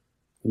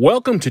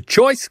Welcome to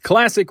Choice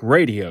Classic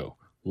Radio.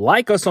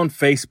 Like us on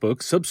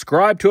Facebook,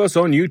 subscribe to us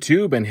on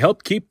YouTube, and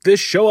help keep this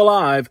show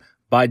alive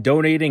by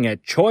donating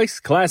at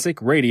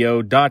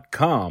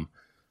choiceclassicradio.com.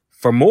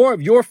 For more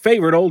of your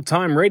favorite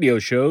old-time radio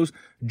shows,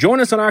 join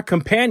us on our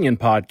companion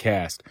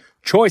podcast,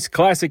 Choice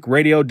Classic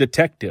Radio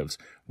Detectives,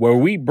 where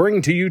we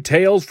bring to you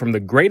tales from the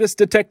greatest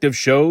detective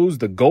shows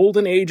the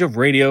golden age of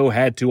radio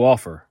had to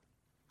offer.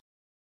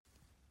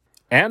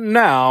 And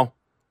now,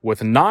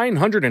 with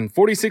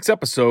 946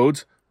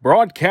 episodes,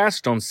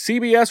 broadcast on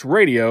CBS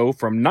Radio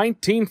from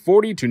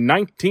 1940 to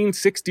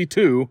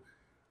 1962,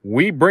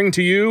 we bring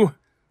to you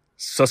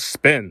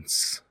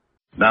Suspense.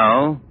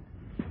 Now,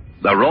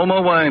 the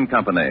Roma Wine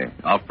Company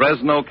of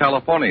Fresno,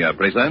 California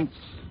presents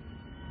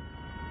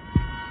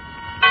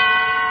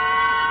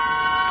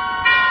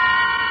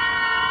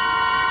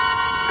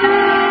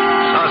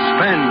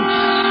Suspense.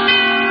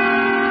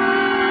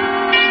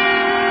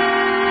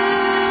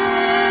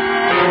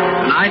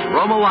 Tonight,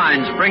 Roma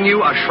Wines bring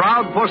you A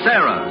Shroud for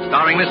Sarah,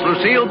 starring Miss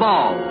Lucille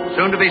Ball,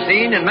 soon to be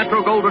seen in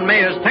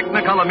Metro-Goldwyn-Mayer's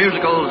Technicolor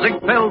musical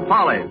Ziegfeld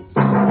Follies.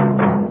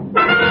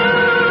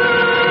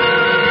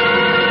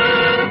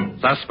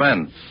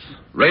 Suspense,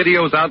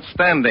 radio's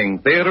outstanding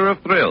theater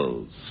of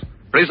thrills,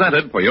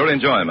 presented for your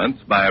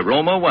enjoyment by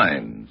Roma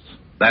Wines.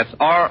 That's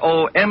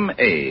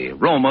R-O-M-A,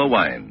 Roma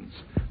Wines.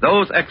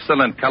 Those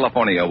excellent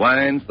California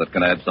wines that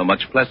can add so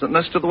much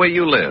pleasantness to the way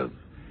you live,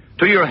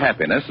 to your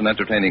happiness in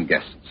entertaining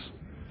guests,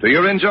 to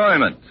your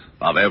enjoyment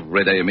of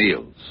everyday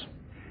meals.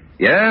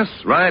 Yes,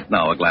 right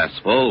now a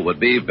glassful would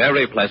be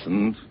very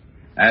pleasant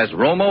as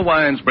Roma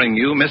Wines bring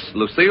you Miss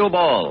Lucille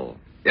Ball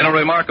in a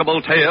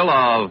remarkable tale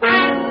of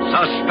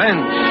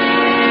suspense.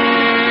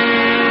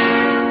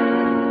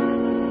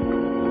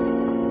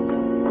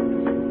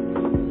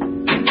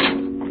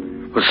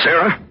 Well,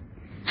 Sarah?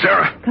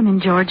 Sarah? Come in,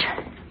 George.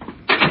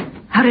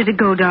 How did it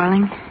go,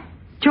 darling?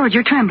 George,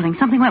 you're trembling.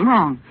 Something went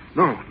wrong.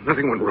 No,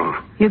 nothing went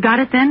wrong. You got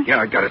it then? Yeah,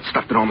 I got it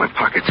stuffed in all my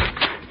pockets.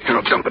 Here,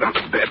 I'll dump it on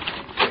the bed.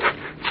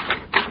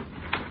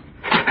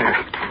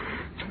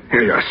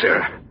 Here you are,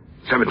 Sarah.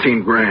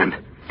 17 grand.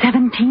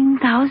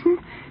 17,000?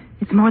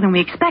 It's more than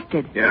we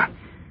expected. Yeah.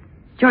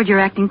 George, you're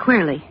acting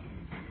queerly.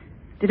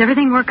 Did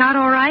everything work out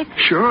all right?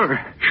 Sure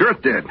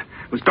it did.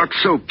 It was duck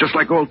soup, just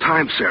like old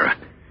times, Sarah.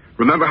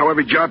 Remember how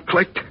every job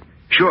clicked?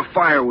 Sure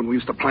fire when we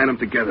used to plan them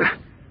together.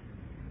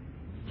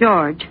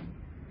 George.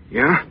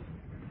 Yeah?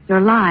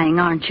 You're lying,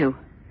 aren't you?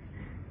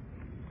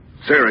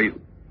 Sarah, you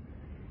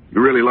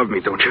really love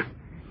me, don't you?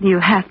 Do you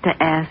have to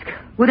ask?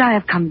 Would I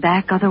have come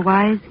back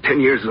otherwise?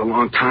 10 years is a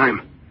long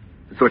time.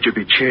 I thought you'd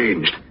be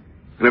changed.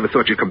 I never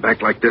thought you'd come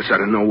back like this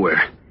out of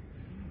nowhere.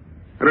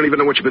 I don't even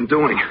know what you've been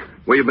doing,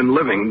 where you've been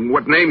living,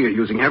 what name you're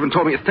using. You haven't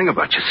told me a thing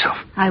about yourself.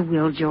 I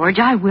will, George.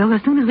 I will,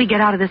 as soon as we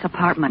get out of this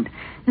apartment.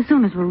 As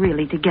soon as we're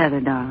really together,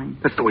 darling.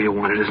 That's the way you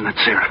want it, isn't it,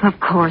 Sarah? Of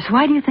course.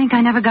 Why do you think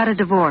I never got a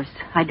divorce?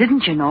 I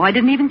didn't, you know. I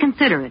didn't even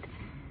consider it.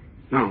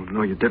 No,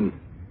 you didn't.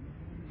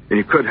 And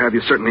you could have.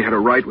 You certainly had a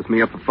right with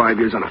me up for 5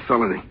 years on a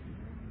felony.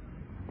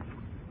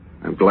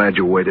 I'm glad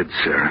you waited,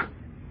 Sarah.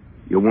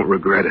 You won't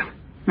regret it.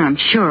 I'm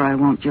sure I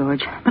won't,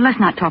 George. But let's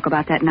not talk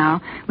about that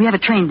now. We have a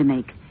train to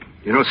make.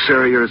 You know,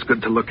 Sarah, you're as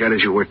good to look at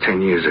as you were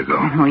 10 years ago.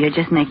 Oh, you're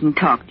just making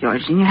talk,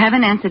 George, and you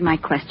haven't answered my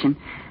question.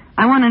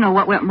 I want to know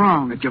what went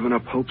wrong. I've given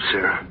up hope,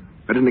 Sarah.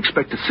 I didn't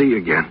expect to see you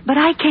again. But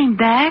I came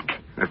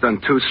back. I've done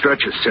 2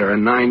 stretches, Sarah,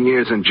 9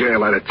 years in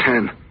jail out of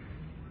 10.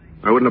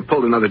 I wouldn't have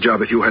pulled another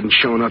job if you hadn't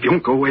shown up. You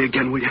won't go away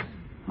again, will you?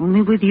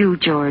 Only with you,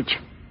 George.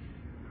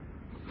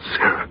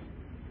 Sarah,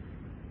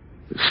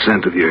 the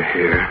scent of your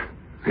hair.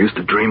 I used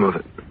to dream of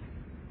it.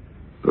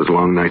 Those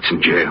long nights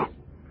in jail.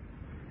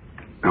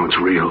 Now it's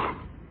real.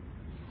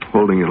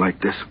 Holding you like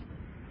this.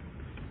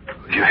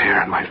 With your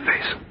hair on my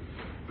face.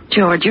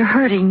 George, you're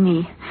hurting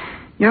me.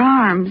 Your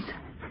arms.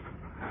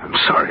 I'm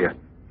sorry.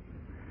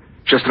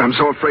 Just that I'm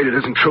so afraid it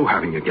isn't true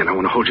having you again. I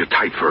want to hold you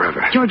tight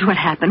forever. George, what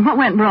happened? What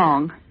went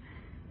wrong?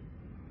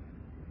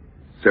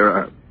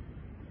 Sarah,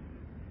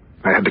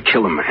 I had to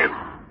kill a man.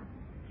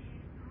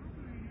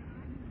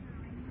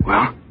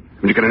 Well,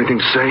 have you got anything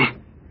to say?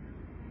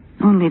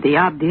 Only the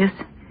obvious.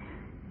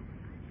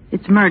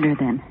 It's murder,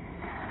 then.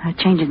 That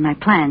changes my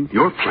plans.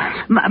 Your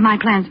plans? My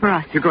plans for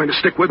us. You're going to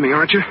stick with me,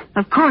 aren't you?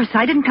 Of course.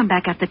 I didn't come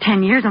back after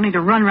 10 years only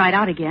to run right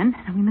out again.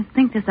 And we must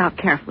think this out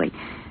carefully.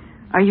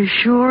 Are you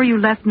sure you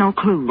left no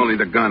clues? Only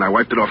the gun. I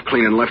wiped it off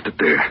clean and left it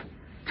there.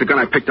 It's a gun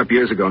I picked up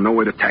years ago. No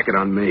way to tack it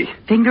on me.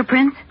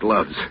 Fingerprints?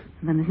 Gloves.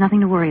 Then there's nothing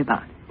to worry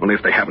about. Only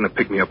if they happen to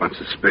pick me up on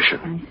suspicion.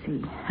 I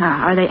see.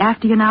 Are they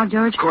after you now,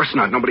 George? Of course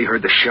not. Nobody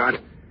heard the shot.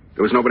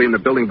 There was nobody in the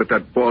building but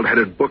that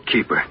bald-headed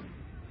bookkeeper.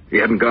 He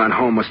hadn't gone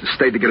home. Must have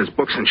stayed to get his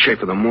books in shape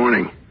for the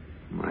morning.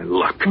 My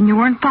luck. And you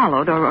weren't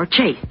followed or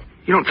chased?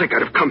 You don't think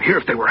I'd have come here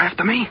if they were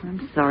after me?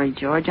 I'm sorry,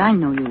 George. I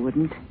know you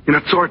wouldn't. You're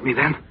not sore at me,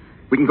 then?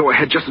 We can go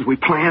ahead just as we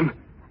plan?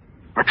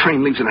 Our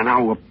train leaves in an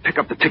hour. We'll pick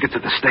up the tickets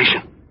at the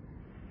station.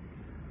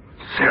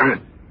 Sarah,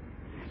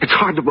 it's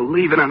hard to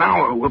believe in an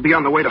hour we'll be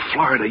on the way to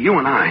Florida, you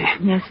and I.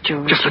 Yes,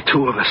 George. Just the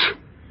two of us.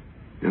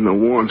 In the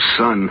warm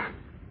sun.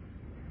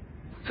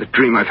 It's a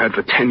dream I've had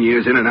for 10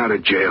 years, in and out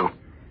of jail.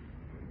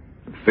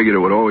 I figured it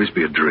would always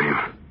be a dream.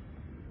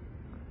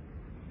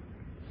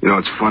 You know,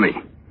 it's funny.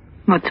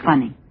 What's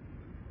funny?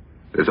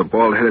 There's a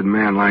bald-headed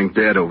man lying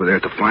dead over there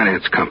at the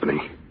finance company.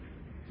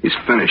 He's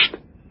finished.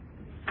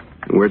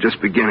 And we're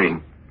just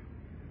beginning.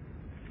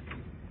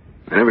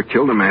 I never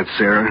killed a man,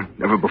 Sarah.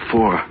 Never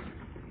before.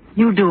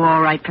 You'll do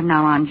all right from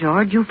now on,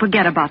 George. You'll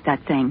forget about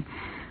that thing.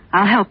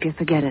 I'll help you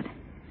forget it.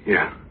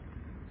 Yeah.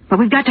 But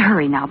we've got to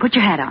hurry now. Put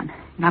your hat on.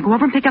 Now go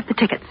over and pick up the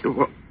tickets.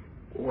 Well,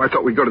 I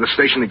thought we'd go to the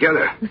station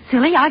together.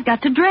 Silly, I've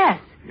got to dress.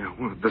 Yeah,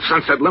 well, the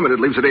Sunset Limited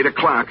leaves at 8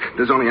 o'clock.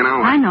 There's only an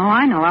hour. I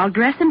know. I'll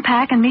dress and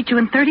pack and meet you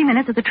in 30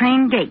 minutes at the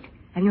train gate.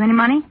 Have you any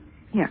money?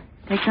 Here,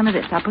 take some of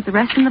this. I'll put the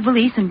rest in the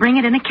valise and bring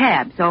it in a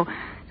cab so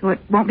it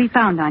won't be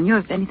found on you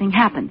if anything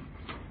happens.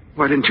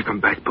 Why didn't you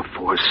come back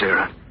before,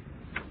 Sarah?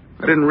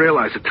 I didn't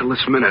realize it till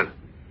this minute.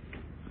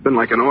 I've been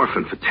like an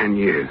orphan for 10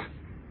 years.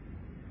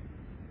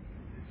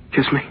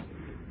 Kiss me?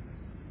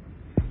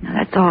 Now,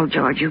 that's all,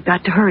 George. You've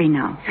got to hurry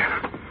now.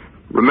 Yeah.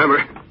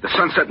 Remember, the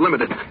Sunset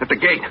Limited at the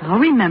gate. I'll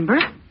remember.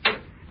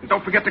 And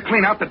don't forget to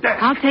clean out the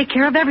desk. I'll take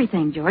care of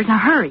everything, George. Now,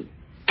 hurry.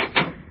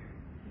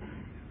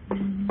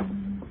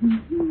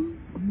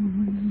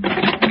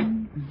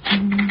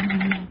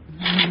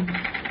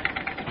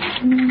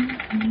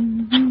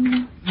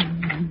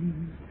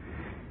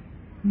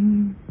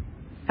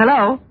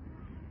 Hello?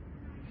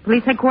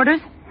 Police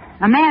headquarters?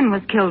 A man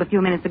was killed a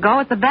few minutes ago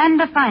at the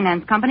Banda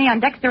Finance Company on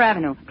Dexter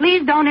Avenue.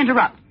 Please don't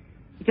interrupt.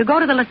 If you go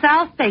to the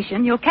LaSalle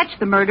station, you'll catch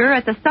the murderer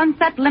at the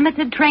Sunset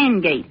Limited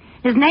train gate.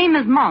 His name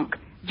is Monk.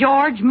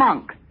 George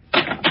Monk.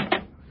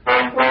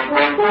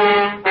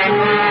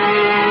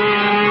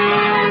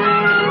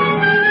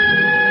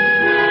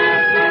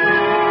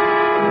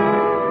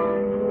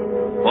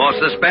 For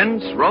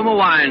suspense, Roma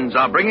Wines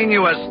are bringing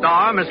you as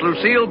star Miss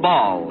Lucille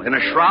Ball in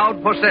A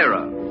Shroud for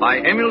Sarah by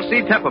Emil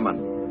C.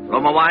 Tepperman.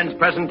 Roma Wines'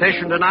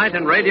 presentation tonight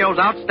in radio's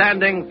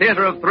outstanding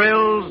theater of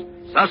thrills,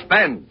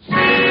 Suspense.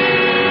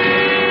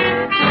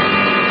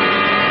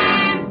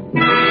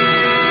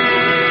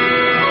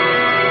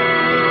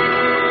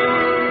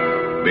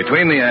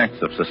 Between the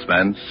acts of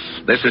suspense,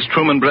 this is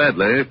Truman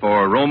Bradley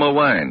for Roma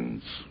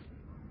Wines.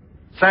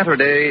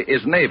 Saturday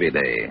is Navy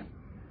Day.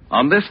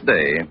 On this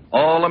day,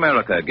 all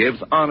America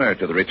gives honor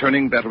to the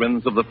returning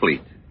veterans of the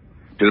fleet.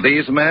 To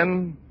these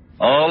men,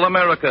 all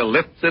America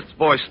lifts its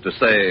voice to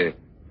say,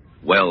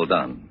 well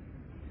done.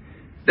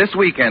 This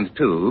weekend,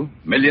 too,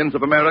 millions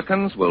of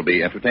Americans will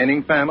be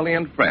entertaining family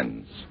and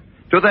friends.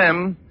 To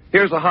them,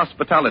 here's a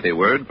hospitality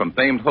word from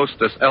famed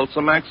hostess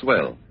Elsa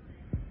Maxwell.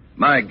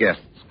 My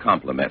guests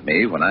compliment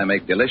me when I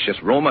make delicious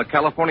Roma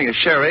California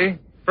sherry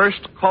first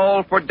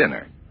call for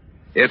dinner.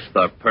 It's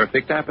the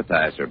perfect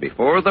appetizer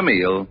before the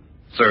meal,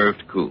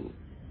 served cool.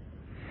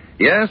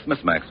 Yes, Miss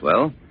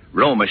Maxwell,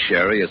 Roma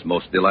sherry is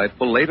most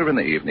delightful later in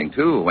the evening,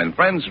 too, when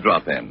friends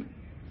drop in,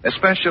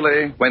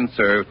 especially when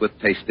served with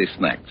tasty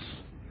snacks.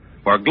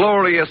 For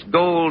glorious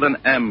gold and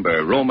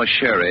amber, Roma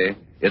sherry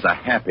is a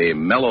happy,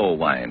 mellow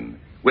wine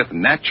with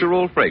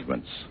natural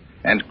fragrance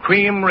and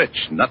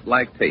cream-rich,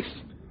 nut-like taste.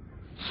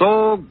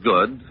 So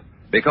good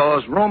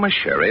because Roma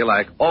sherry,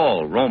 like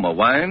all Roma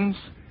wines,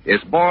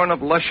 is born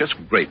of luscious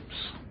grapes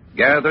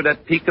gathered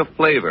at peak of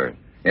flavor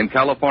in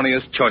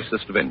California's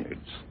choicest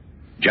vineyards.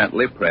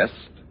 Gently pressed,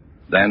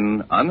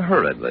 then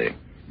unhurriedly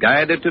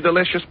guided to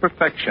delicious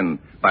perfection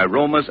by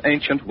Roma's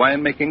ancient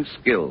winemaking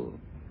skill,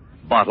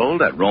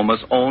 bottled at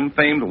Roma's own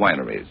famed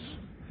wineries.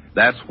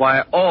 That's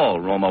why all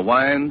Roma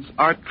wines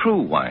are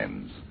true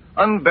wines,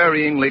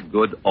 unvaryingly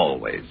good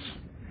always.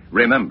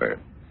 Remember,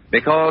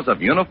 because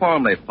of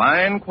uniformly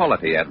fine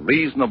quality at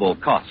reasonable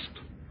cost,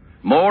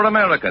 more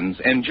Americans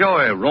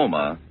enjoy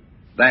Roma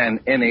than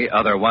any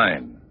other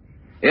wine.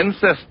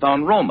 Insist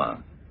on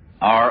Roma,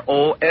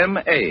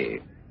 R-O-M-A,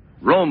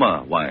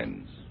 Roma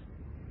wines.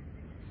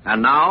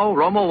 And now,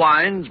 Roma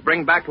Wines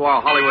bring back to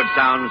our Hollywood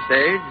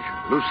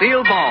soundstage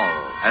Lucille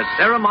Ball as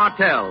Sarah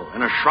Martell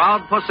in A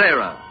Shroud for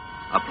Sarah,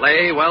 a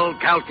play well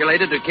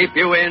calculated to keep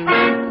you in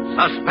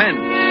suspense.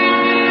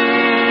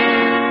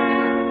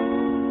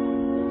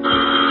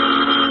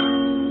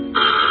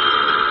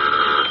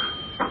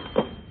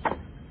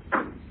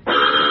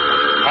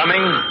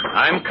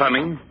 I'm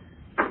coming.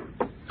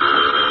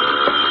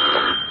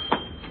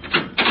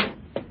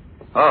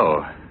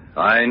 Oh,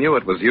 I knew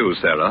it was you,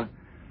 Sarah.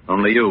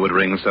 Only you would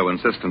ring so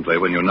insistently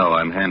when you know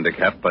I'm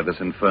handicapped by this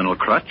infernal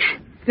crutch.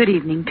 Good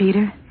evening,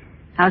 Peter.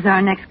 How's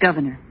our next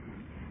governor?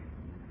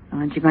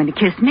 Aren't you going to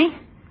kiss me?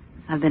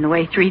 I've been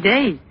away 3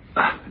 days.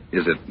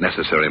 Is it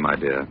necessary, my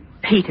dear?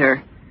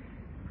 Peter,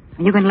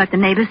 are you going to let the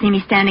neighbors see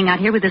me standing out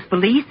here with this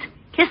valise?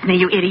 Kiss me,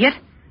 you idiot.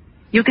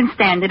 You can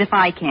stand it if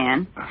I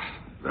can.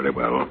 Very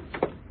well.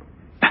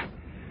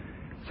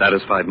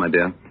 Satisfied, my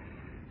dear?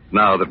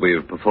 Now that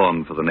we've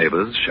performed for the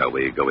neighbors, shall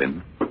we go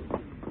in?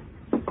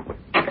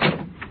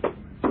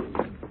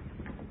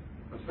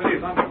 The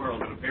city's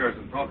underworld, it appears,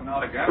 has broken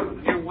out again with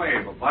a new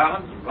wave of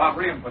violence,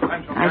 robbery, and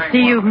potential... I see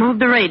you've moved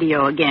the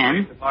radio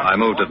again. I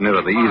moved it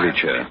nearer the easy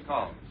chair.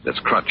 This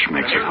crutch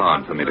makes it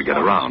hard for me to get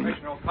around.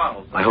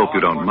 I hope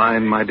you don't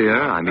mind, my dear.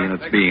 I mean,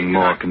 it's being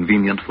more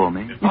convenient for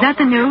me. Is that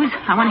the news?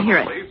 I want to hear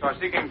it. Police are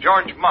seeking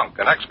George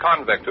Monk, an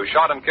ex-convict who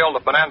shot and killed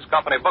the finance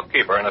company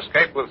bookkeeper and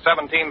escaped with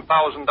 $17,000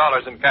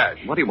 in cash.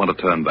 What do you want to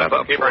turn that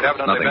up for? Bookkeeper had It's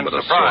evidently nothing been but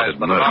a surprised sordid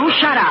by the murder. Oh,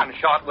 shut up. and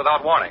shot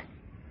without warning.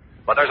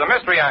 But there's a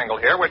mystery angle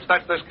here which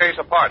sets this case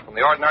apart from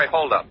the ordinary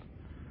holdup.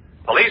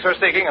 Police are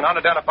seeking an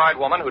unidentified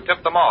woman who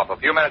tipped them off a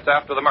few minutes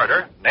after the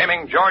murder,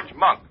 naming George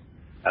Monk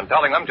and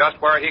telling them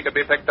just where he could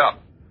be picked up.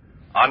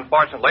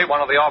 Unfortunately, one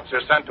of the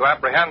officers sent to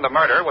apprehend the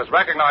murder was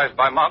recognized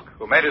by Monk,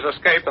 who made his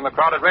escape in the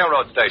crowded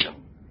railroad station.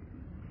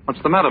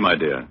 What's the matter, my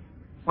dear?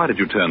 Why did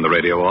you turn the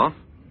radio off?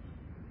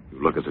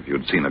 You look as if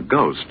you'd seen a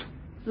ghost.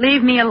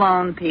 Leave me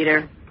alone,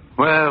 Peter.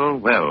 Well,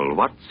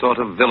 what sort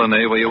of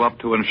villainy were you up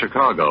to in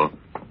Chicago?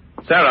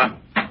 Sarah,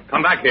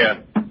 come back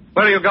here.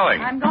 Where are you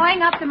going? I'm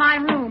going up to my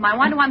room. I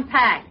want to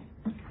unpack.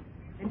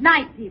 Good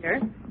night,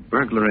 Peter.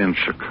 Burglary in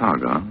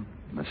Chicago.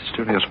 A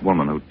mysterious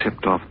woman who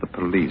tipped off the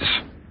police.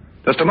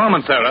 Just a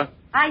moment, Sarah.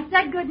 I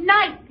said good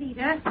night,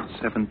 Peter.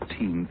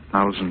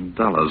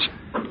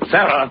 $17,000.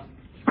 Sarah,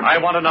 I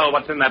want to know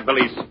what's in that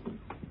valise.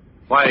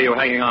 Why are you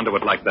hanging on to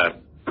it like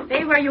that?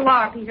 Stay where you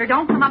are, Peter.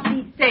 Don't come up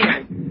these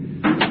stairs.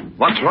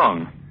 What's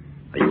wrong?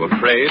 Are you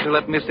afraid to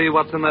let me see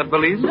what's in that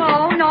valise?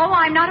 No,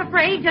 I'm not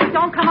afraid. Just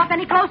don't come up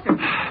any closer.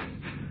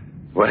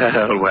 Well,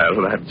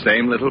 that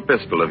same little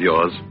pistol of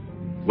yours.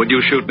 Would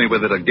you shoot me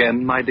with it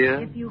again, my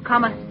dear? If you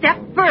come a step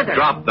further.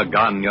 Drop the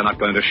gun. You're not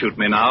going to shoot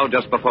me now,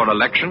 just before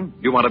election.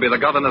 You want to be the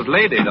governor's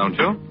lady, don't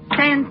you?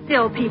 Stand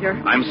still, Peter.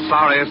 I'm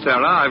sorry,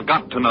 Sarah. I've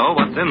got to know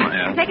what's in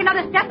there. Take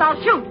another step,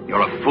 I'll shoot.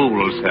 You're a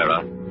fool,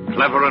 Sarah.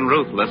 Clever and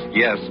ruthless,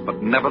 yes,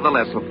 but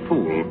nevertheless a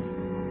fool.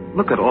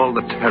 Look at all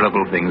the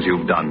terrible things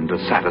you've done to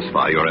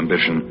satisfy your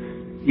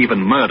ambition. Even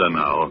murder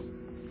now.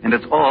 And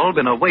it's all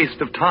been a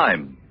waste of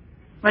time.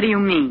 What do you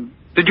mean?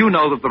 Did you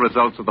know that the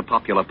results of the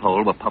popular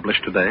poll were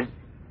published today?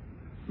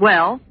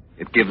 Well?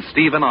 It gives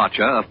Stephen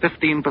Archer a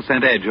 15%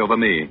 edge over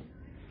me.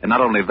 And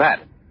not only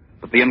that,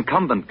 but the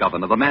incumbent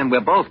governor, the man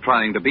we're both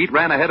trying to beat,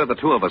 ran ahead of the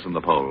two of us in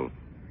the poll.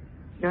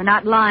 You're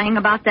not lying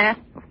about that?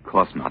 Of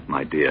course not,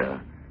 my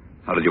dear.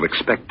 How did you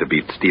expect to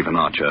beat Stephen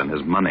Archer and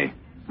his money?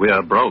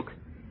 We're broke.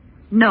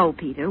 No,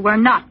 Peter, we're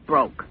not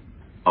broke.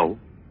 Oh?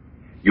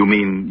 You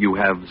mean you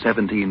have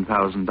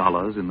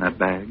 $17,000 in that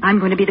bag? I'm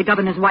going to be the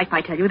governor's wife,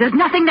 I tell you. There's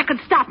nothing that could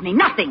stop me.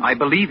 Nothing. I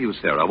believe you,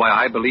 Sarah. Why,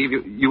 I believe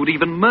you'd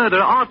even murder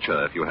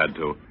Archer if you had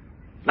to.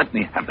 Let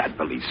me have that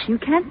valise. You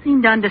can't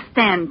seem to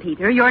understand,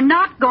 Peter. You're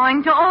not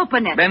going to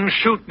open it. Then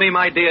shoot me,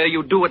 my dear.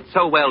 You do it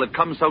so well. It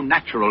comes so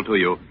natural to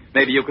you.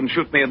 Maybe you can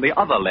shoot me in the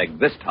other leg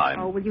this time.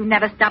 Oh, will you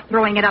never stop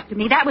throwing it up to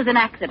me? That was an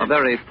accident. A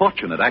very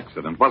fortunate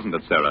accident, wasn't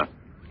it, Sarah?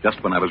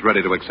 Just when I was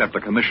ready to accept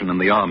a commission in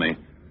the Army.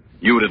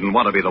 You didn't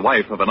want to be the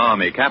wife of an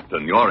Army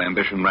captain. Your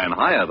ambition ran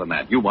higher than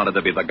that. You wanted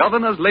to be the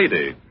governor's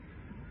lady.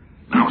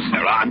 Now,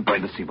 Sarah, I'm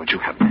going to see what you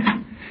have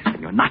there.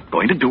 And you're not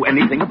going to do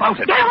anything about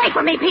it. Get away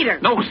from me, Peter!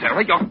 No,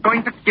 Sarah, you're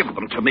going to give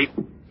them to me.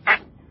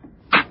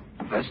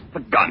 There's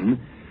the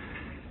gun.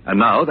 And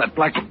now that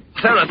black...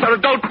 Sarah,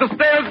 don't the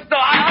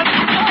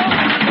stairs...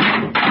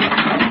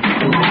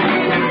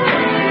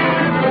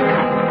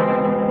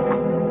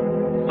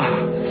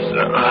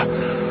 Sarah.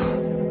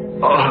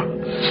 Oh,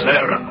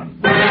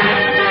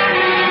 Sarah.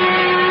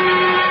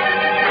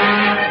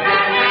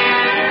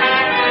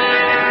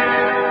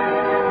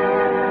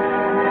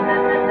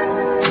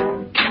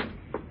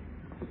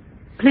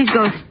 Please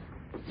go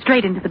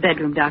straight into the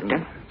bedroom,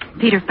 Doctor.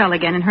 Peter fell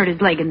again and hurt his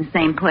leg in the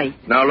same place.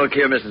 Now, look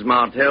here, Mrs.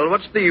 Martell.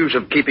 What's the use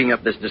of keeping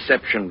up this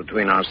deception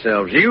between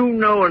ourselves? You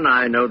know and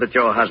I know that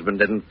your husband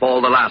didn't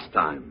fall the last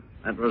time.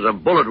 That was a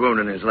bullet wound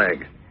in his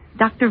leg.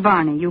 Dr.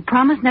 Varney, you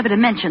promised never to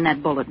mention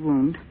that bullet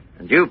wound.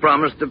 And you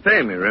promised to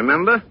pay me,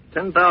 remember?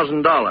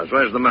 $10,000.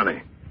 Where's the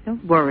money?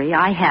 Don't worry,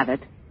 I have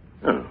it.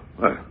 Oh,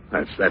 well,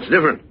 that's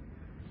different.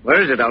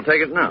 Where is it? I'll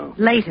take it now.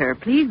 Later.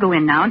 Please go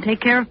in now and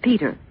take care of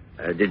Peter.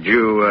 Did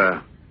you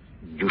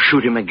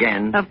shoot him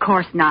again? Of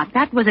course not.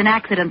 That was an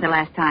accident the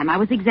last time. I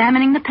was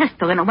examining the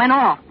pistol and it went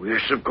off.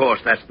 Yes, of course.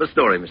 That's the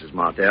story, Mrs.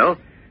 Martell.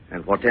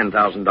 And for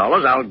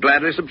 $10,000, I'll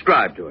gladly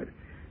subscribe to it.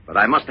 But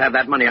I must have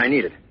that money. I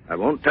need it. I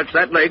won't touch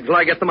that leg till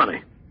I get the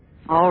money.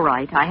 All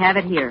right. I have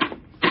it here.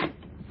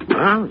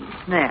 Huh?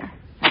 There.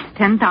 That's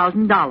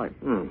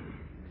 $10,000.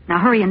 Now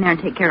hurry in there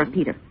and take care of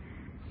Peter.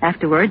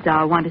 Afterwards,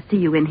 I'll want to see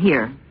you in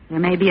here. There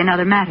may be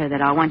another matter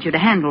that I'll want you to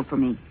handle for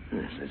me.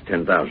 Yes, that's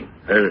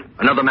 $10,000.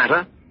 Another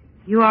matter?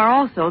 You are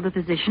also the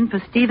physician for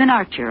Stephen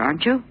Archer,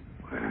 aren't you?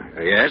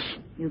 Yes.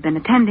 You've been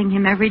attending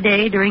him every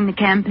day during the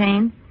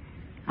campaign.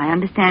 I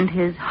understand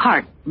his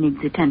heart needs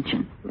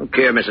attention. Look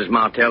here, Mrs.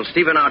 Martell.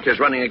 Stephen Archer's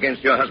running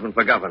against your husband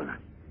for governor.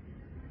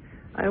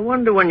 I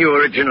wonder when you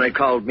originally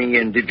called me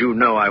in, did you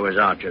know I was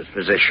Archer's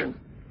physician?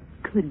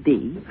 Could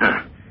be.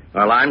 Huh.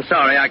 Well, I'm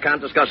sorry I can't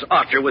discuss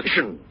Archer with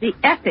you. The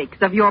ethics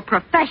of your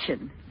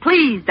profession.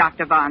 Please,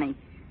 Dr. Varney.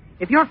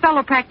 If your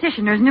fellow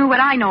practitioners knew what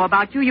I know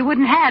about you, you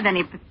wouldn't have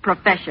any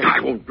profession. I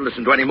won't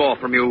listen to any more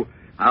from you.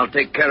 I'll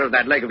take care of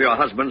that leg of your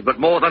husband's, but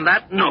more than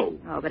that, no.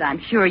 Oh, but I'm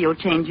sure you'll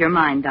change your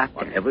mind,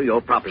 Doctor. Whatever your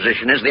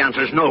proposition is, the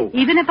answer is no.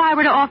 Even if I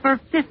were to offer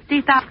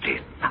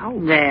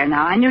 $50,000. There,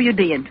 now, I knew you'd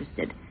be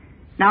interested.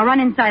 Now run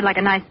inside like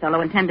a nice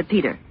fellow and tend to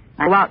Peter.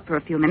 I'll go out for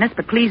a few minutes,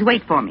 but please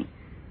wait for me.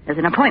 There's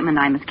an appointment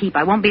I must keep.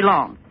 I won't be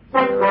long.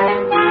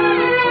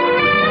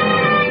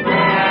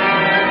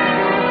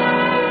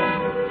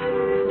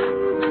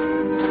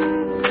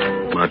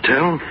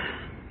 Martell?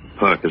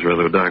 Park is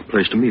rather a dark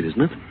place to meet,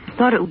 isn't it? I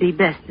thought it would be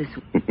best this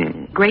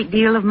week. Great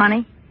deal of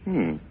money?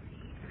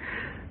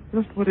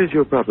 Just what is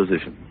your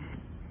proposition?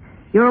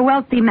 You're a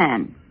wealthy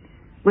man.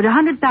 Would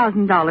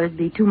 $100,000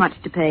 be too much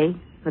to pay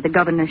for the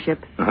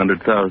governorship?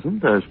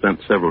 100,000? I've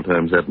spent several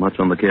times that much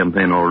on the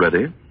campaign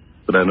already,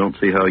 but I don't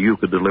see how you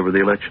could deliver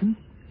the election.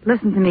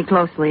 Listen to me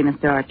closely,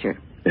 Mr. Archer.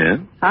 Yeah?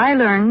 I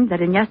learned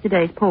that in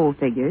yesterday's poll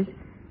figures,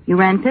 you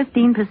ran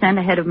 15%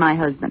 ahead of my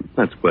husband.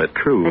 That's quite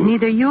true. But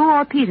neither you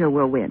or Peter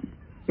will win.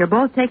 You're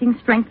both taking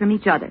strength from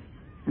each other,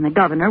 and the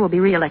governor will be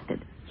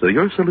reelected. So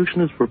your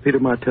solution is for Peter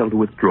Martell to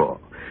withdraw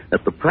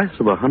at the price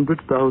of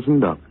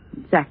 $100,000.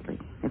 Exactly.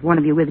 If one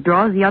of you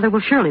withdraws, the other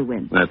will surely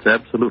win. That's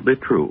absolutely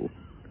true.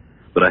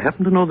 But I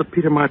happen to know that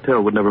Peter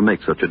Martell would never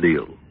make such a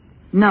deal.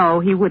 No,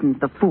 he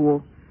wouldn't, the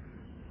fool.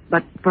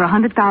 But for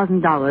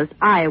 $100,000,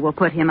 I will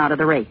put him out of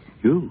the race.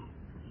 You?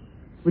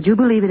 Would you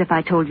believe it if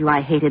I told you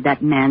I hated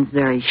that man's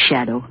very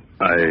shadow?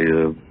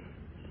 I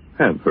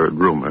have heard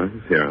rumors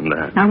here and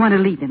there. I want to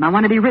leave him. I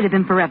want to be rid of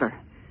him forever.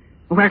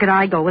 Where could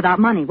I go without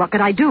money? What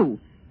could I do?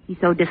 He's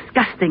so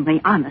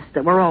disgustingly honest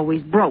that we're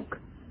always broke.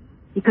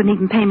 He couldn't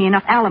even pay me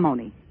enough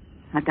alimony.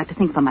 I've got to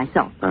think for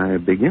myself. I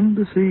begin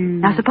to see...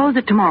 Now, suppose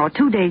that tomorrow,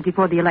 2 days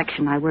before the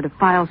election, I were to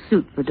file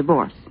suit for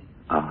divorce.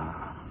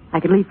 I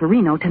could leave for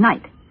Reno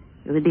tonight.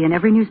 It would be in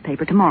every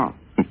newspaper tomorrow.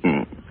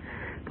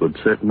 Could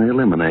certainly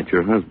eliminate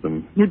your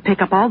husband. You'd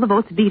pick up all the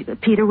votes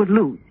Peter would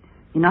lose.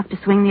 Enough to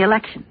swing the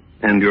election.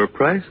 And your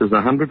price is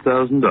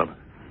 $100,000.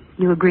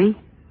 You agree?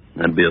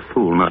 I'd be a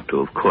fool not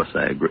to. Of course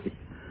I agree.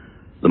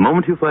 The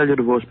moment you file your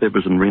divorce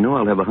papers in Reno,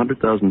 I'll have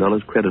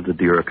 $100,000 credited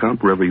to your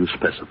account wherever you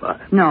specify.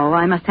 No,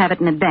 I must have it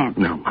in advance.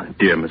 No, my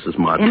dear Mrs.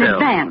 Martell. In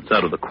advance. It's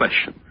out of the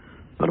question.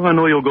 How do I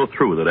know you'll go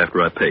through with it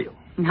after I pay you?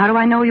 And how do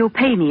I know you'll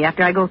pay me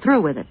after I go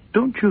through with it?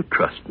 Don't you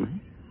trust me?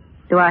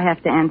 Do I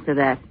have to answer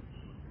that?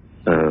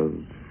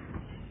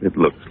 It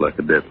looks like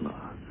a deadlock.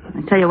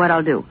 I'll tell you what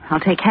I'll do.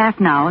 I'll take half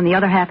now and the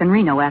other half in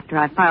Reno after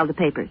I've filed the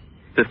papers.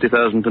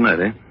 $50,000 tonight,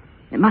 eh?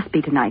 It must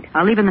be tonight.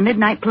 I'll leave in the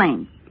midnight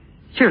plane.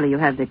 Surely you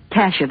have the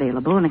cash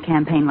available in a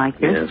campaign like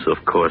this. Yes,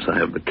 of course I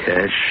have the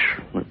cash.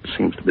 That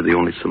seems to be the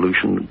only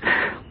solution.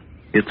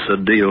 It's a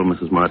deal,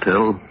 Mrs.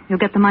 Martell. You'll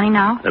get the money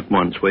now? At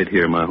once. Wait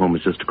here. My home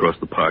is just across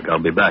the park. I'll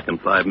be back in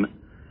 5 minutes.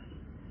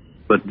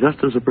 But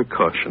just as a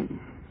precaution,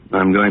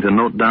 I'm going to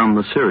note down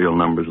the serial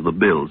numbers of the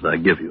bills I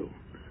give you.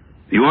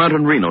 If you aren't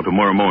in Reno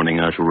tomorrow morning,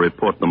 I shall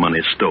report the money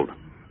stolen.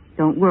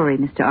 Don't worry,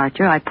 Mr.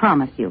 Archer. I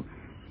promise you.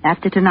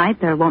 After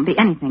tonight, there won't be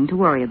anything to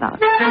worry about.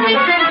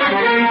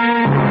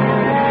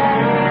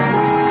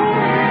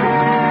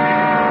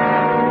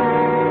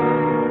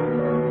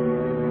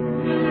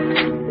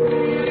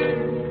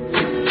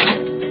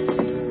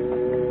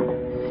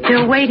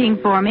 Still waiting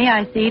for me,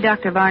 I see,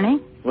 Dr. Varney.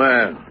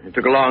 Well, it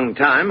took a long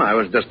time. I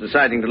was just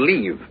deciding to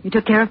leave. You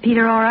took care of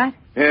Peter all right?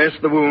 Yes,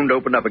 the wound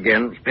opened up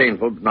again. It was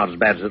painful, but not as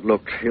bad as it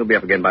looked. He'll be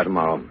up again by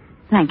tomorrow.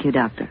 Thank you,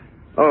 Doctor.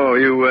 Oh,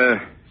 you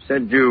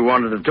said you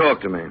wanted to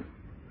talk to me.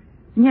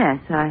 Yes,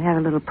 I have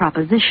a little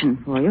proposition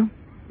for you.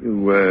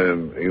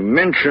 You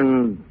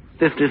mentioned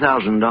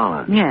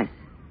 $50,000. Yes.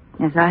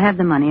 Yes, I have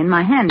the money in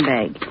my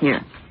handbag.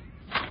 Here.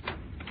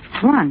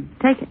 One.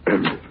 Take it.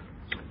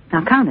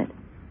 Now count it.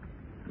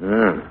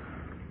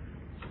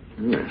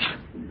 Yes.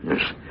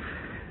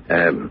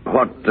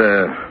 What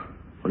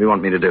do you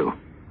want me to do?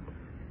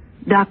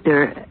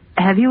 Doctor,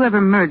 have you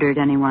ever murdered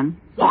anyone?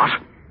 What?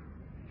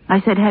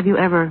 I said, have you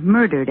ever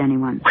murdered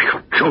anyone? Why,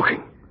 you're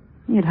joking.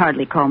 You'd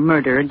hardly call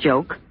murder a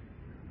joke.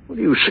 What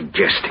are you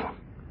suggesting?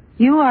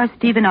 You are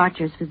Stephen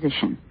Archer's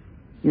physician.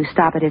 You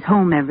stop at his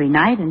home every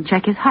night and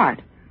check his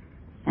heart.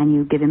 And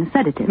you give him a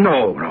sedative.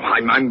 No.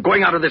 I'm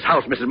going out of this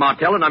house, Mrs.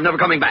 Martell, and I'm never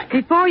coming back.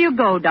 Before you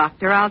go,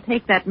 Doctor, I'll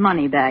take that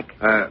money back.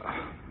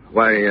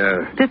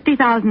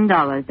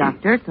 $50,000,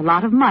 Doctor. It's a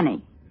lot of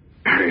money.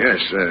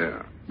 Yes,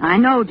 I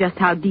know just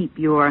how deep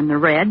you are in the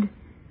red.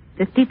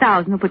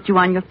 $50,000 will put you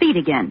on your feet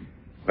again.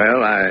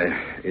 Well,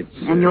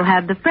 And you'll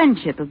have the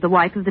friendship of the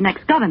wife of the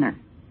next governor.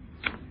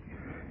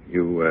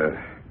 You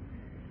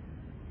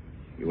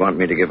want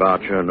me to give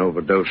Archer an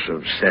overdose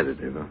of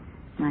sedative, huh?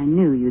 I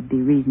knew you'd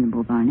be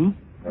reasonable, Barney.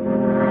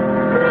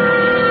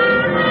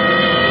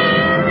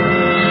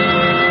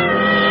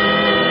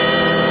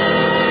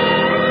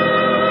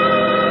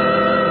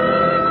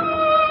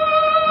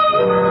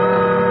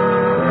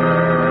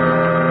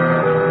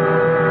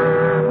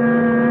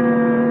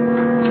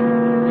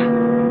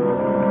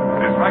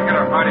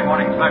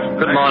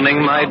 Good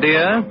morning, my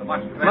dear.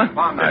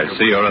 I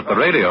see you're at the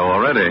radio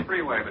already.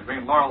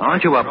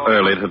 Aren't you up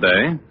early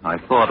today? I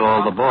thought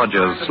all the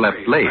Borgias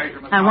slept late.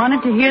 I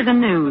wanted to hear the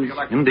news.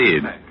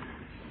 Indeed.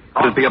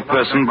 Could it be a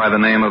person by the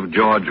name of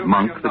George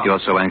Monk that you're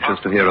so anxious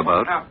to hear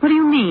about? What do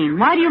you mean?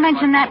 Why do you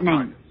mention that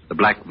name? The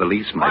Black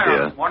Valise, my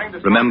dear.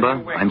 Remember,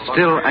 I'm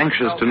still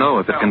anxious to know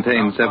if it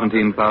contains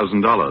 $17,000.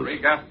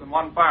 3 guests and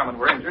 1 fireman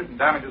were injured, and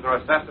damages are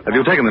assessed. Have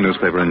you taken the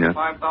newspaper in yet?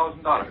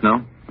 $5,000.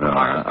 No?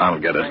 I'll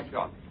get it.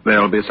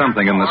 There'll be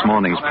something in this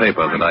morning's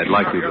paper that I'd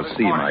like you to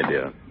see, my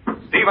dear.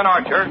 Stephen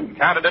Archer,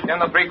 candidate in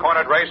the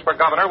 3-cornered race for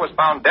governor, was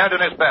found dead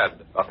in his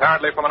bed,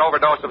 apparently from an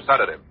overdose of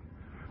sedative.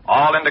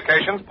 All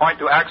indications point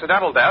to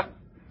accidental death,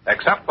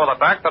 except for the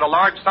fact that a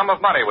large sum of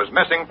money was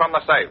missing from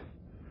the safe.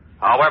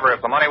 However,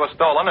 if the money was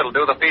stolen, it'll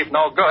do the thief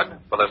no good,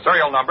 for the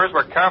serial numbers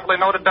were carefully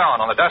noted down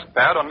on the desk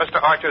pad on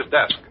Mr. Archer's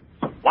desk.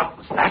 What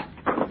was that?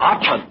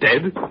 Archer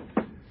dead?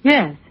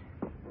 Yes.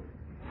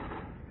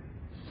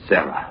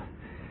 Sarah,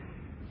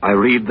 I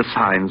read the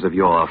signs of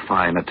your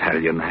fine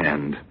Italian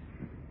hand.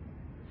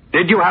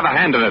 Did you have a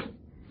hand in it?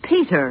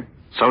 Peter.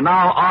 So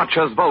now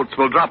Archer's votes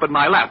will drop in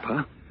my lap,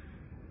 huh?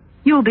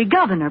 You'll be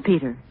governor,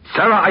 Peter.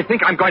 Sarah, I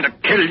think I'm going to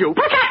kill you.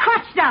 Put that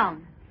crutch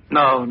down!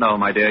 No,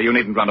 my dear. You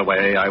needn't run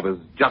away. I was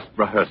just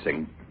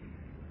rehearsing.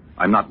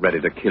 I'm not ready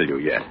to kill you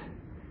yet.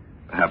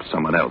 Perhaps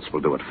someone else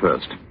will do it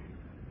first.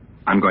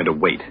 I'm going to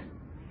wait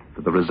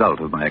for the result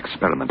of my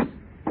experiment.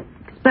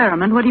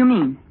 Experiment? What do you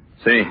mean?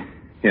 See,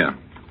 here.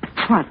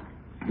 What?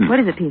 What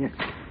is it, Peter?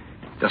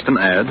 Just an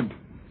ad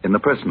in the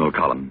personal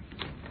column.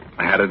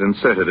 I had it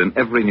inserted in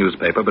every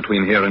newspaper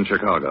between here and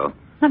Chicago.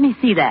 Let me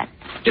see that.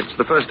 It's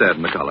the first ad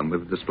in the column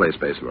with display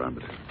space around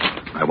it.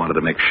 I wanted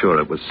to make sure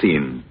it was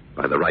seen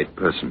by the right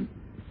person.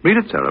 Read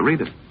it, Sarah,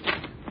 read it.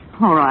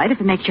 All right, if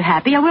it makes you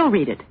happy, I will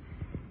read it.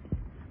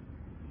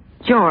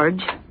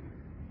 George,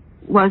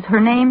 was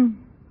her name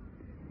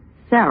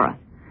Sarah?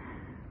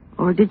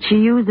 Or did she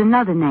use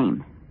another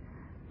name?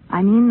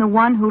 I mean the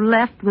one who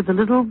left with the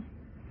little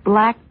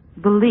black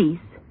valise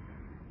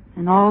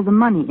and all the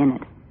money in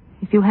it.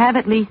 If you have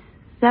at least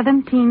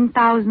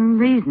 17,000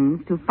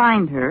 reasons to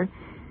find her,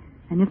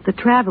 and if the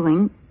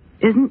traveling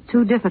isn't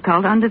too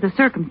difficult under the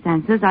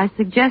circumstances, I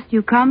suggest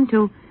you come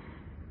to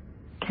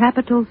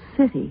Capital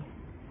City.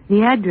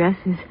 The address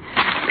is...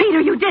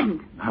 Peter, you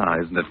didn't!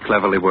 Isn't it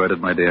cleverly worded,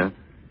 my dear?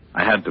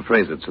 I had to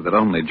phrase it so that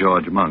only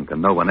George Monk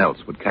and no one else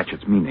would catch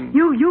its meaning.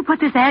 You put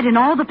this ad in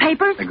all the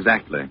papers?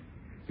 Exactly.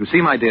 You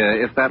see, my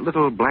dear, if that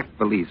little black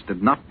valise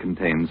did not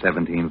contain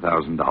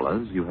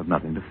 $17,000, you have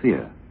nothing to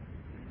fear.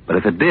 But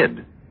if it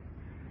did,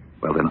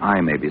 well, then I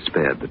may be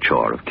spared the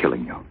chore of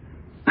killing you.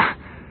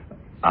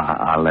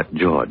 I'll let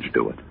George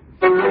do it.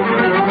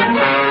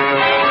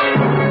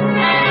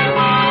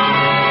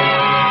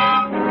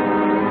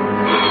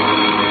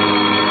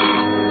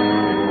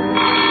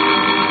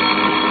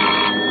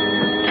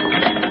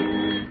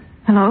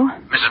 Hello?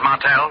 Mrs.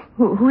 Martell?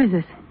 Who is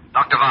this?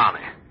 Dr.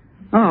 Varney.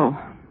 Oh.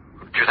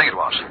 Who do you think it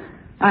was?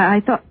 I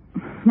thought...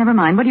 Never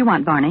mind. What do you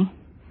want, Barney?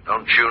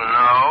 Don't you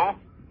know?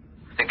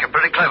 Think you're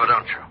pretty clever,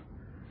 don't you?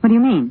 What do you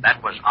mean?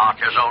 That was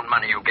Archer's own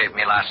money you gave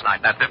me last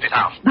night, that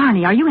 $50,000.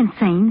 Barney, are you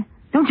insane?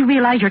 Don't you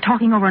realize you're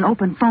talking over an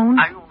open phone?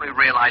 I only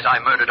realize I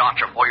murdered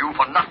Archer for you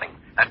for nothing.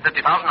 That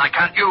 $50,000 I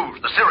can't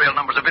use. The serial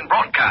numbers have been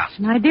broadcast.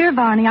 My dear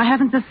Barney, I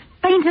haven't the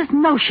faintest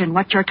notion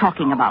what you're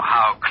talking about.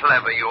 How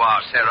clever you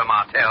are, Sarah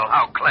Martell.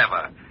 How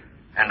clever.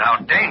 And how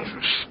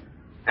dangerous.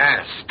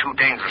 Yes, too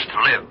dangerous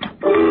to live.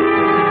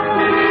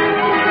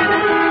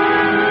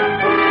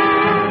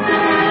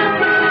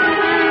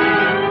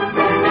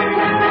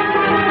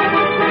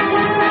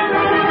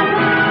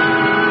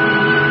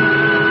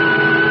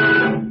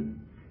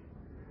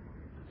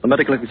 The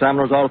medical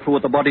examiner's all through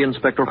with the body,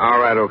 Inspector. All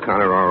right,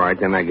 O'Connor, all right.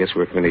 Then I guess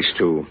we're finished,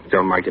 too.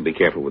 Tell Mike to be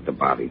careful with the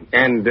body.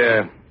 And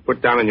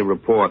put down in your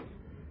report,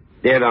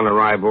 dead on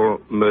arrival,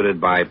 murdered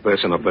by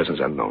person or persons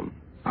unknown.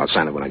 I'll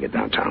sign it when I get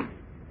downtown.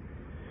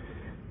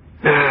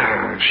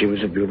 She was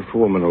a beautiful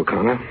woman,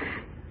 O'Connor.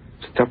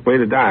 It's a tough way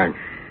to die.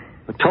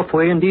 A tough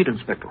way indeed,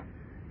 Inspector.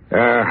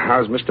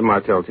 How's Mr.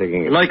 Martell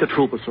taking it? Like a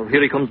trooper, sir.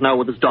 Here he comes now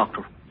with his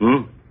doctor.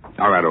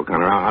 All right,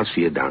 O'Connor. I'll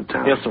see you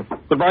downtown. Yes, sir.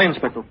 Goodbye,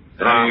 Inspector.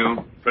 Are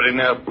you pretty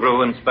near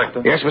through,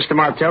 Inspector? Yes, Mr.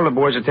 Martell. The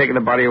boys are taking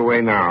the body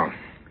away now.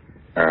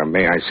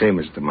 May I say,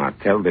 Mr.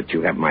 Martell, that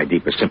you have my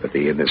deepest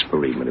sympathy in this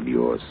bereavement of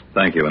yours.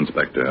 Thank you,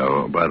 Inspector.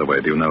 Oh, by the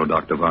way, do you know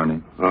Dr.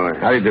 Varney? Oh,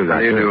 how do you do,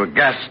 Doctor? You do a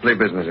ghastly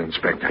business,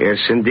 Inspector. Yes,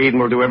 indeed, and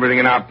we'll do everything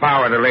in our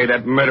power to lay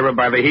that murderer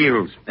by the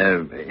heels.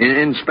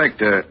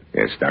 Inspector.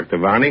 Yes, Dr.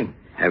 Varney?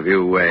 Have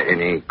you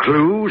any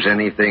clues,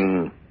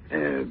 anything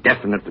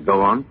definite to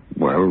go on?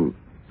 Well,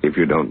 if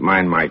you don't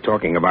mind my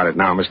talking about it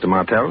now, Mr.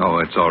 Martell. Oh,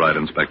 it's all right,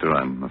 Inspector.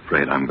 I'm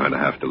afraid I'm going to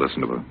have to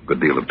listen to a good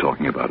deal of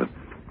talking about it.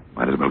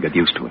 Might as well get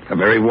used to it. A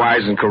very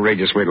wise and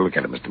courageous way to look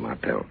at it, Mr.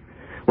 Martell.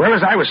 Well,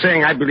 as I was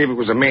saying, I believe it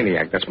was a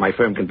maniac. That's my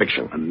firm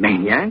conviction. A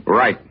maniac?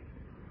 Right.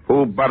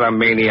 Who but a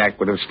maniac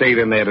would have stayed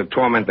in there to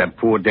torment that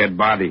poor dead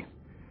body?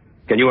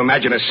 Can you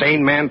imagine a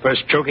sane man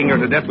first choking her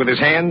to death with his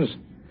hands,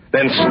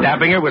 then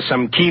stabbing her with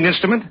some keen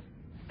instrument,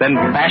 then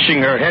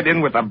bashing her head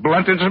in with a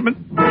blunt instrument?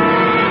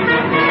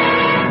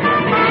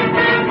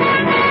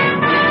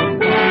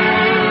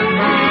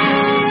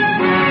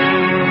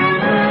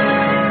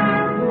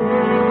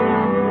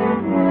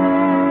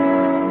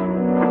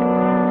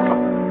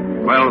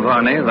 Well,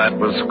 Varney, that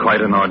was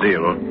quite an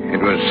ordeal. It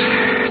was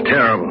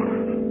terrible.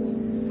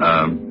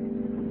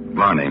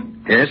 Varney.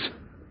 Yes?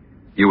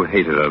 You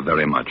hated her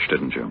very much,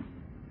 didn't you?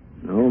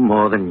 No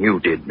more than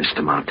you did,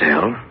 Mr.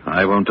 Martell.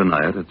 I won't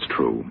deny it. It's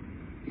true.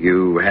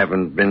 You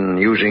haven't been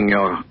using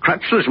your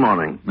crutch this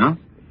morning. No?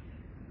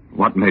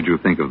 What made you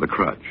think of the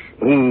crutch?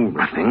 Oh,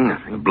 nothing.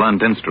 A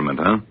blunt instrument,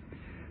 huh?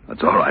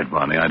 That's all right,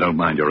 Varney. I don't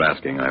mind your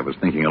asking. I was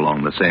thinking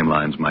along the same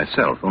lines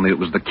myself, only it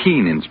was the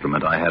keen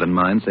instrument I had in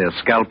mind, say a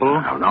scalpel.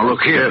 Now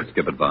look here.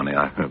 Skip it, Varney.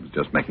 I was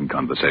just making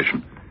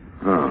conversation.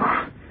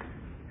 Oh.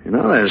 You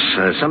know,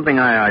 there's something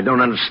I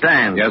don't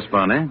understand. Yes,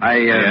 Varney?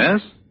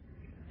 Yes?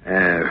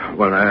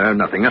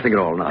 Nothing at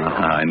all. Nothing.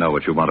 I know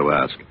what you want to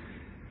ask.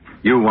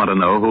 You want to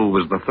know who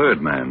was the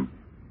third man.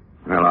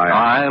 Well,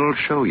 I'll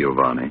show you,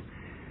 Varney.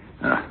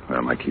 Where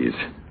are my keys?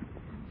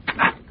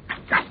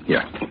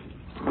 Here.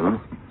 Huh?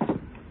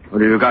 What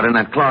have you got in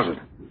that closet?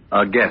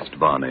 A guest,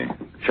 Varney.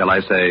 Shall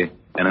I say,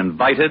 an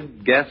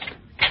invited guest?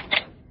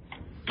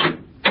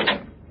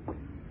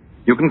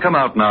 You can come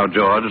out now,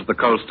 George. The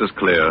coast is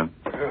clear.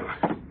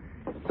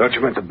 Thought you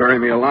meant to bury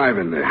me alive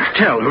in there.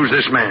 Tell, who's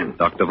this man?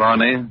 Dr.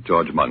 Varney,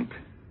 George Monk.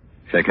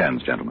 Shake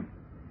hands, gentlemen.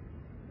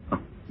 Oh,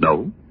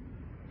 no?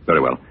 Very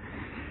well.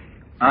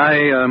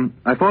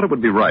 I thought it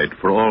would be right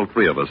for all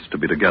three of us to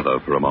be together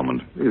for a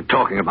moment. What are you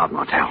talking about,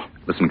 Martell?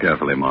 Listen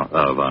carefully,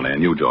 Varney,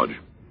 and you, George.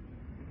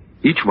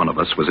 Each one of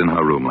us was in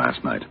her room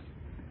last night.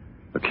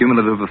 The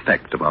cumulative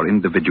effect of our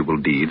individual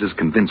deeds has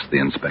convinced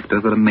the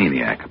inspector that a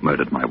maniac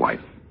murdered my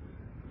wife.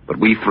 But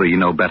we three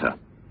know better.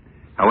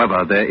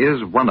 However, there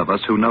is one of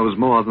us who knows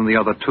more than the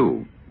other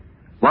two.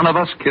 One of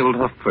us killed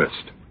her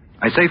first.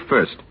 I say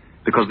first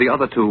because the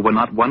other two were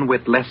not one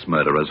whit less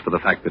murderers for the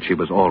fact that she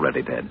was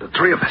already dead. The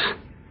three of us.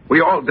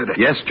 We all did it.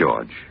 Yes,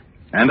 George.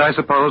 And I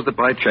suppose that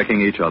by checking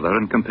each other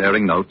and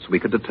comparing notes, we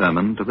could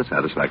determine, to the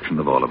satisfaction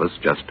of all of us,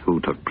 just who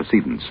took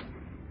precedence.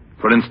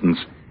 For instance,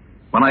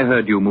 when I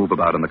heard you move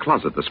about in the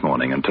closet this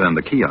morning and turn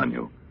the key on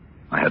you,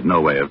 I had no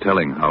way of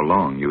telling how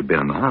long you'd been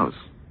in the house.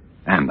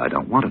 And I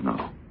don't want to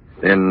know.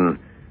 Then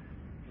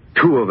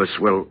two of us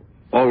will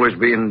always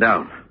be in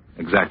doubt.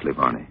 Exactly,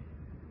 Varney.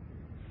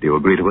 Do you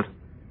agree to it?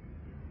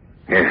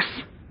 Yes.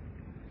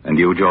 And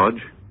you,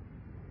 George?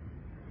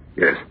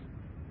 Yes.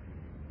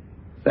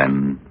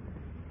 Then,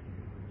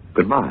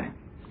 goodbye,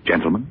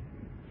 gentlemen.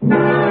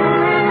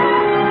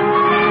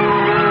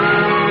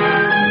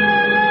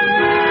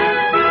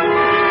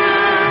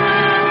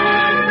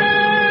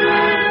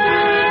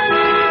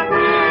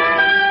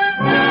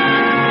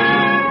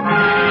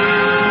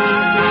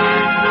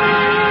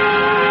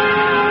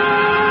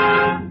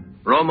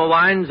 Roma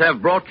Wines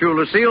have brought you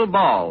Lucille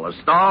Ball, a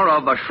star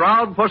of A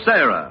Shroud for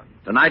Sarah.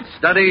 Tonight's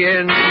study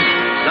in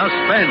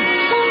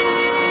suspense.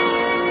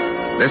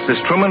 This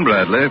is Truman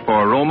Bradley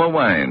for Roma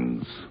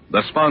Wines,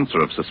 the sponsor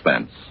of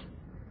Suspense.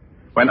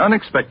 When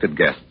unexpected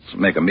guests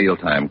make a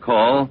mealtime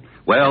call,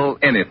 well,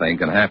 anything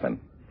can happen.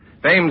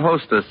 Famed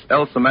hostess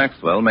Elsa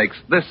Maxwell makes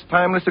this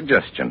timely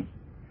suggestion.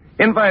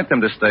 Invite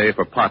them to stay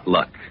for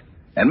potluck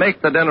and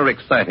make the dinner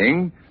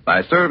exciting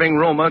by serving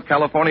Roma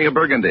California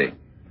Burgundy.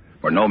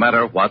 For no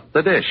matter what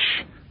the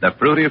dish, the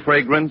fruity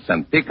fragrance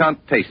and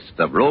piquant taste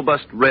of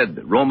robust red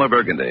Roma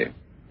Burgundy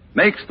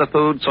makes the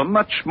food so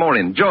much more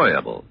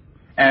enjoyable,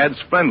 adds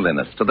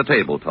friendliness to the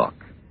table talk.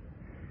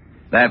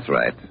 That's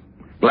right.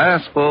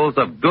 Glassfuls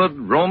of good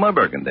Roma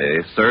Burgundy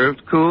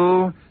served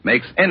cool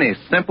makes any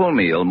simple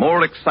meal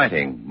more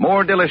exciting,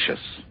 more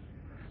delicious.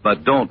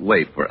 But don't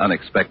wait for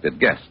unexpected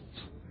guests.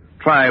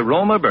 Try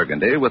Roma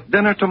Burgundy with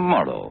dinner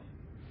tomorrow.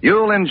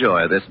 You'll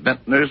enjoy this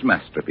vintner's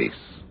masterpiece.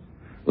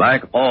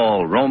 Like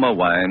all Roma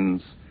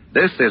wines,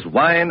 this is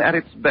wine at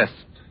its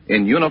best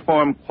in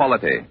uniform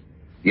quality,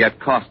 yet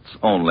costs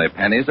only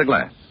pennies a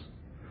glass.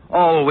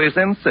 Always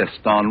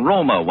insist on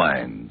Roma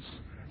wines.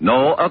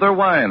 No other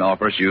wine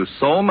offers you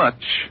so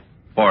much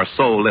for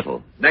so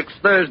little. Next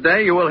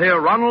Thursday, you will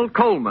hear Ronald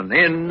Coleman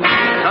in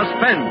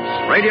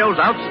Suspense, radio's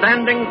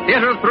outstanding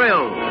theater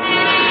thrill.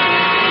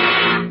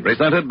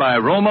 Presented by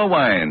Roma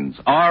Wines,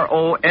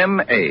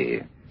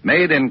 R-O-M-A,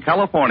 made in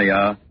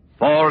California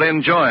for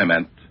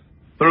enjoyment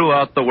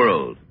throughout the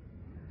world.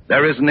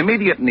 There is an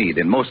immediate need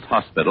in most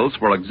hospitals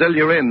for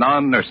auxiliary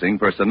non-nursing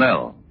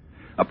personnel.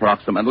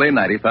 Approximately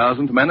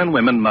 90,000 men and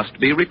women must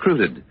be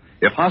recruited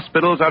if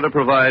hospitals are to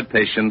provide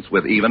patients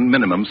with even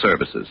minimum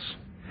services.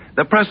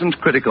 The present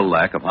critical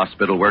lack of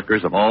hospital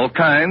workers of all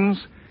kinds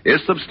is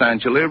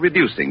substantially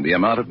reducing the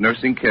amount of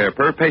nursing care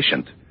per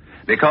patient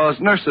because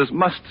nurses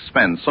must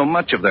spend so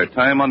much of their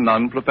time on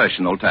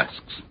non-professional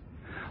tasks.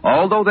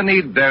 Although the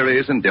need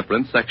varies in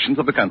different sections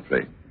of the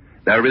country,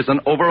 there is an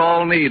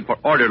overall need for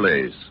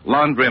orderlies,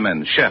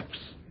 laundrymen, chefs,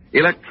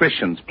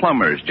 electricians,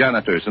 plumbers,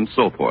 janitors, and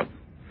so forth.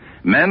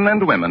 Men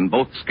and women,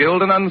 both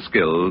skilled and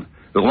unskilled,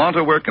 who want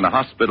to work in a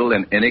hospital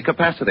in any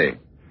capacity,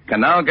 can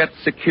now get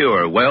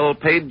secure,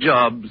 well-paid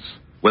jobs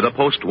with a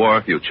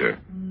post-war future.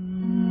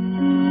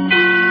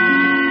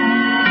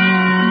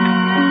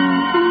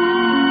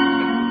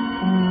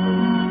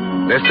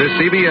 This is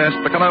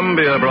CBS, the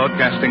Columbia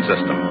Broadcasting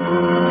System.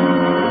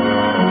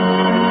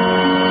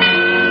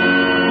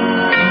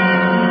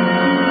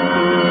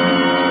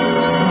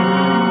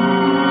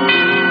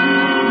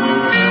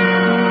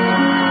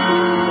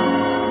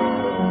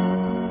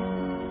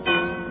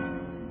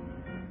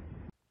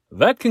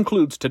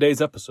 concludes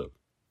today's episode.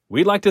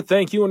 We'd like to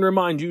thank you and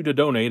remind you to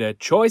donate at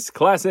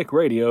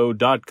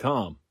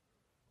choiceclassicradio.com.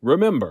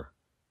 Remember,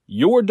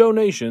 your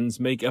donations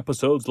make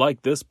episodes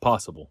like this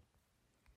possible.